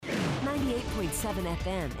98.7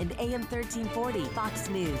 FM and AM 1340, Fox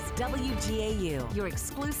News, WGAU, your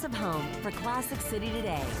exclusive home for Classic City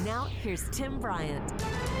Today. Now, here's Tim Bryant.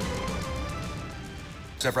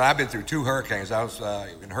 Except for I've been through 2 hurricanes. I was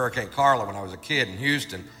in Hurricane Carla when I was a kid in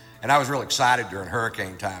Houston, and I was real excited during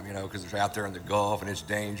hurricane time, you know, because it's out there in the Gulf and it's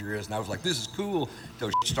dangerous. And I was like, this is cool, until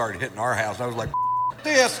it started hitting our house. And I was like,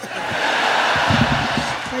 this.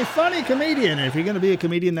 A funny comedian. If you're going to be a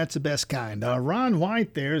comedian, that's the best kind. Ron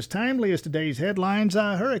White there is timely as today's headlines,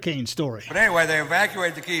 hurricane story. But anyway, they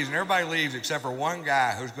evacuate the Keys, and everybody leaves except for one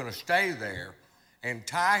guy who's going to stay there and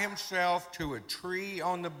tie himself to a tree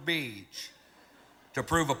on the beach to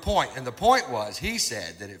prove a point. And the point was, he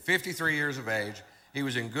said that at 53 years of age, he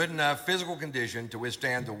was in good enough physical condition to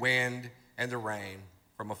withstand the wind and the rain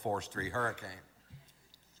from a Force 3 hurricane.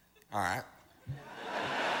 All right.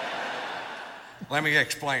 Let me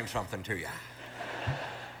explain something to you.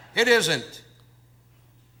 It isn't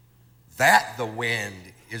that the wind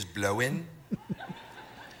is blowing.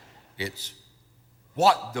 It's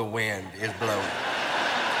what the wind is blowing.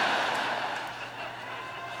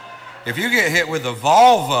 If you get hit with a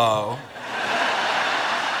Volvo,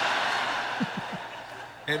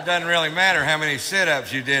 it doesn't really matter how many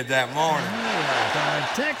sit-ups you did that morning.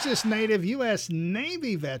 Texas native, U.S.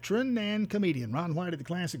 Navy veteran and comedian Ron White at the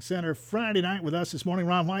Classic Center Friday night with us this morning.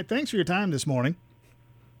 Ron White, thanks for your time this morning.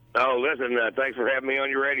 Oh, listen, thanks for having me on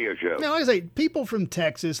your radio show. Now, like I say, people from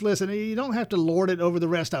Texas, listen, you don't have to lord it over the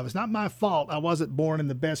rest of us. Not my fault I wasn't born in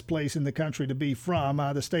the best place in the country to be from,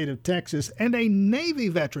 the state of Texas, and a Navy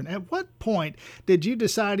veteran. At what point did you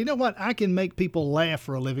decide, you know what, I can make people laugh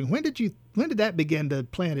for a living? When did that begin to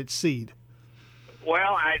plant its seed?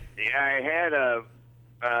 Well, I had a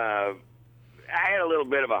little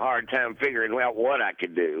bit of a hard time figuring out what I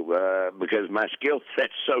could do because my skill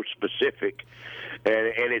set's so specific,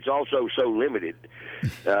 and it's also so limited.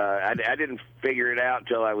 I didn't figure it out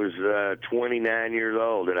until I was 29 years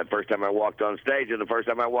old, and the first time I walked on stage,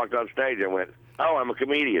 I went, "Oh, I'm a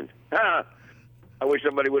comedian." I wish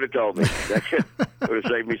somebody would have told me. That would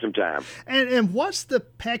have saved me some time. And what's the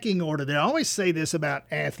pecking order there? I always say this about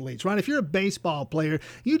athletes, right? If you're a baseball player,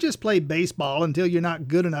 you just play baseball until you're not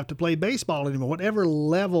good enough to play baseball anymore, whatever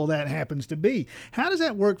level that happens to be. How does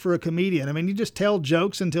that work for a comedian? I mean, you just tell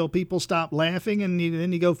jokes until people stop laughing, and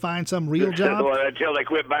then you go find some real job? Well, until they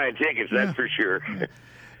quit buying tickets, that's for sure.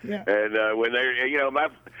 Yeah. And when they're, you know, my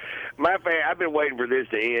I've been waiting for this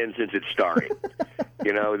to end since it started.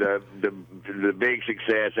 You know, the big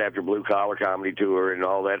success after Blue Collar Comedy Tour and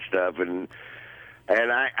all that stuff, and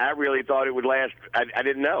I really thought it would last. I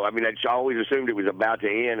didn't know. I mean, I always assumed it was about to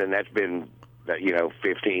end, and that's been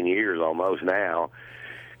 15 years almost now.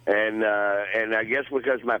 And I guess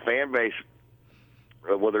because my fan base,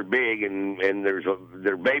 well, they're big and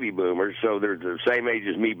they're baby boomers, so they're the same age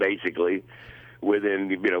as me basically, within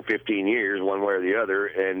 15 years, one way or the other,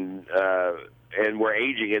 and we're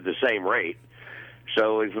aging at the same rate.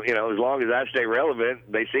 So, as long as I stay relevant,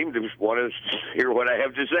 they seem to want to hear what I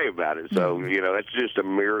have to say about it. So, that's just a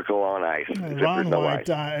miracle on ice. Ron White,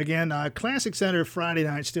 again, Classic Center Friday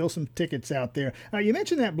night, still some tickets out there. You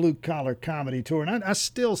mentioned that Blue Collar Comedy Tour, and I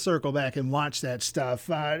still circle back and watch that stuff.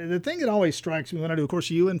 The thing that always strikes me when I do, of course,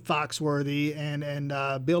 you and Foxworthy and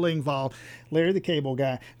Bill Engvall, Larry the Cable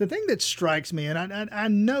Guy, the thing that strikes me, and I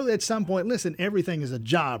know at some point, listen, everything is a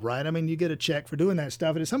job, right? I mean, you get a check for doing that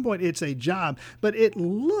stuff, and at some point it's a job, but it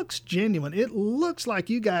looks genuine. It looks like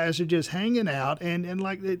you guys are just hanging out, and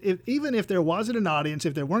like even if there wasn't an audience,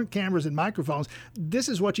 if there weren't cameras and microphones, this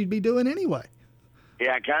is what you'd be doing anyway.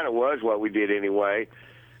 Yeah, it kind of was what we did anyway.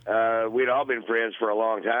 We'd all been friends for a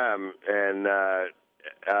long time, and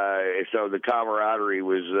so the camaraderie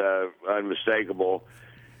was unmistakable.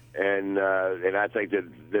 And I think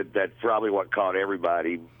that's probably what caught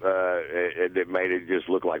everybody. That made it just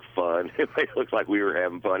look like fun. It made it look like we were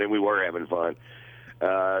having fun, and we were having fun.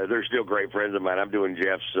 They're still great friends of mine. I'm doing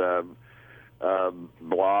Jeff's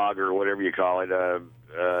blog or whatever you call it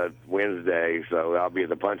Wednesday, so I'll be at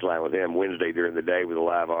the Punchline with him Wednesday during the day with a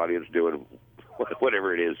live audience doing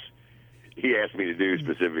whatever it is he asked me to do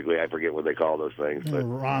specifically. I forget what they call those things. But,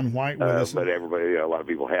 Ron White with us. But everybody, a lot of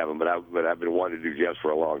people have them. But I've been wanting to do Jeff's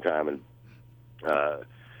for a long time, and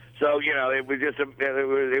so it was just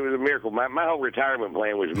it was a miracle. My whole retirement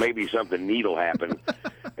plan was maybe something neat will happen,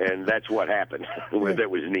 and that's what happened. That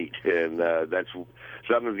was neat, and that's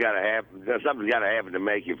something's got to happen. Something's got to happen to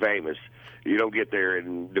make you famous. You don't get there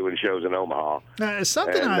and doing shows in Omaha. And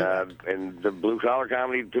the Blue Collar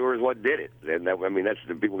Comedy Tour is what did it. And that's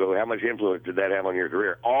the people go, how much influence did that have on your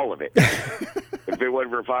career? All of it. If it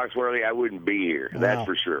wasn't for Foxworthy, I wouldn't be here. Wow. That's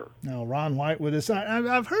for sure. No, Ron White with us.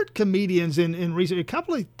 I've heard comedians in recent, a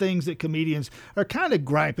couple of things that comedians are kind of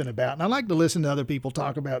griping about, and I like to listen to other people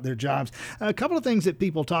talk about their jobs. A couple of things that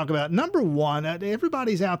people talk about. Number one,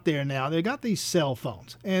 everybody's out there now. They got these cell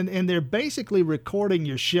phones, and they're basically recording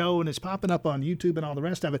your show, and it's popping up on YouTube and all the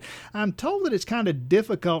rest of it. I'm told that it's kind of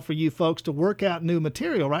difficult for you folks to work out new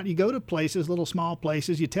material, right? You go to places, little small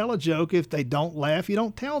places, you tell a joke. If they don't laugh, you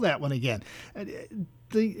don't tell that one again.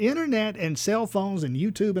 The internet and cell phones and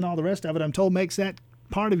YouTube and all the rest of it, I'm told, makes that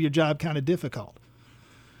part of your job kind of difficult.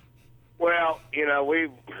 Well,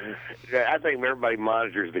 I think everybody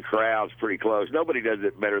monitors the crowds pretty close. Nobody does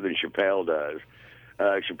it better than Chappelle does.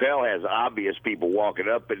 Chappelle has obvious people walking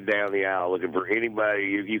up and down the aisle looking for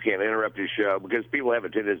anybody. You can't interrupt his show because people have a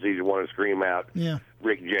tendency to want to scream out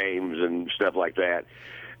Rick James and stuff like that.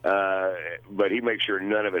 But he makes sure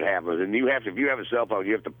none of it happens. And if you have a cell phone,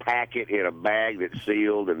 you have to pack it in a bag that's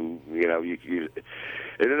sealed. And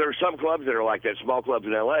and then there are some clubs that are like that, small clubs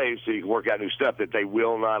in L.A., so you can work out new stuff that they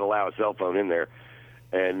will not allow a cell phone in there.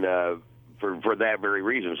 And for that very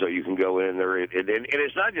reason, so you can go in there. And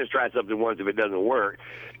it's not just try something once if it doesn't work.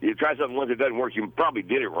 You try something once it doesn't work, you probably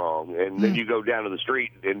did it wrong, and then you go down to the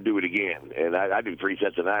street and do it again. And I do 3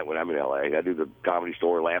 sets a night when I'm in L.A. I do the Comedy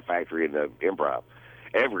Store, Laugh Factory, and the Improv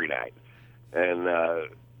every night. And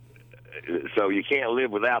so you can't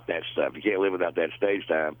live without that stuff. You can't live without that stage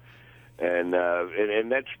time. And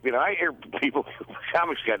that's, I hear people,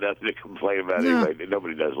 comics got nothing to complain about anyway.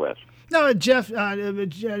 Nobody does less. No, Seinfeld,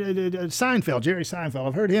 Jerry Seinfeld,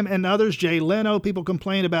 I've heard him and others, Jay Leno, people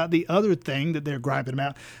complain about the other thing that they're griping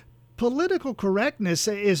about. Political correctness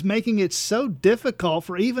is making it so difficult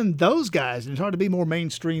for even those guys, and it's hard to be more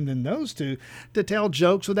mainstream than those two, to tell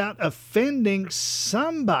jokes without offending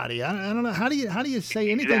somebody. I don't know. How do you say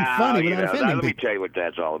anything funny without offending people? Let me tell you what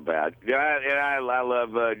that's all about. I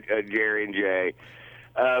love Jerry and Jay,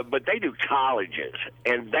 but they do colleges,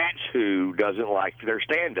 and that's who doesn't like their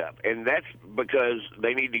stand-up, and that's because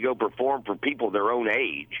they need to go perform for people their own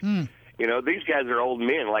age. These guys are old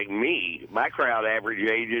men like me. My crowd average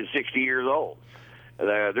age is 60 years old.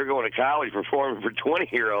 They're going to college performing for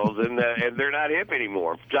 20-year-olds, and they're not hip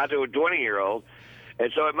anymore. Not to a 20-year-old.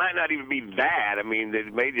 And so it might not even be that. I mean,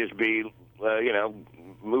 it may just be,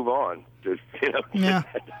 move on.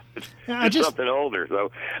 Something older.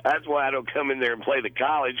 So that's why I don't come in there and play the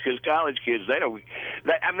college, because college kids,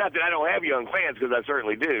 I'm not that I don't have young fans, because I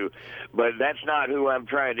certainly do, but that's not who I'm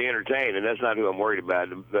trying to entertain, and that's not who I'm worried about.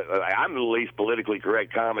 I'm the least politically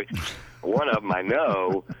correct comic, one of them I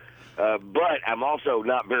know, but I'm also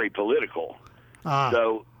not very political.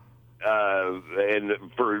 So and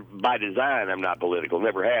by design, I'm not political.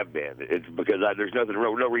 Never have been. It's because there's no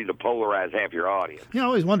reason to polarize half your audience. I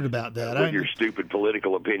always wondered about that. With your stupid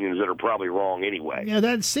political opinions that are probably wrong anyway. Yeah,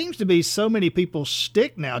 that seems to be so many people's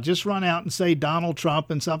shtick now. Just run out and say Donald Trump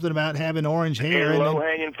and something about having orange hair. And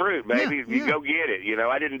low-hanging fruit, baby. You go get it.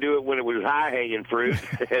 I didn't do it when it was high-hanging fruit,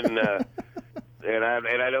 and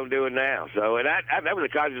I don't do it now. So, that was a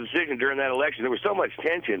conscious decision during that election. There was so much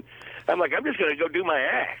tension. I'm like, I'm just going to go do my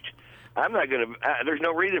act. I'm not going to. There's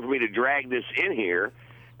no reason for me to drag this in here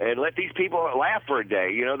and let these people laugh for a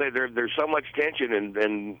day. There's so much tension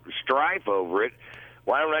and strife over it.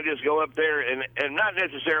 Why don't I just go up there and not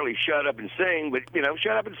necessarily shut up and sing, but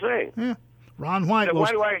shut up and sing? Yeah. Ron White. So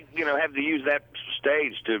why do I have to use that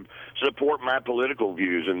stage to support my political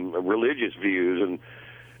views and religious views? And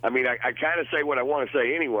I mean, I kind of say what I want to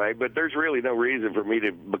say anyway, but there's really no reason for me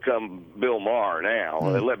to become Bill Maher now.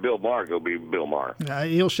 Let Bill Maher go be Bill Maher.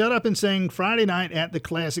 He'll shut up and sing Friday night at the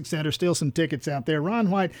Classic Center. Still some tickets out there. Ron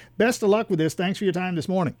White, best of luck with this. Thanks for your time this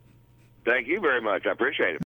morning. Thank you very much. I appreciate it.